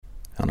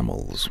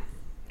animals.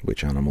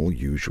 Which animal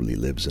usually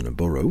lives in a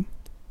burrow?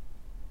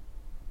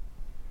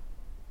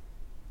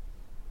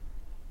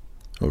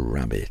 A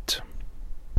rabbit.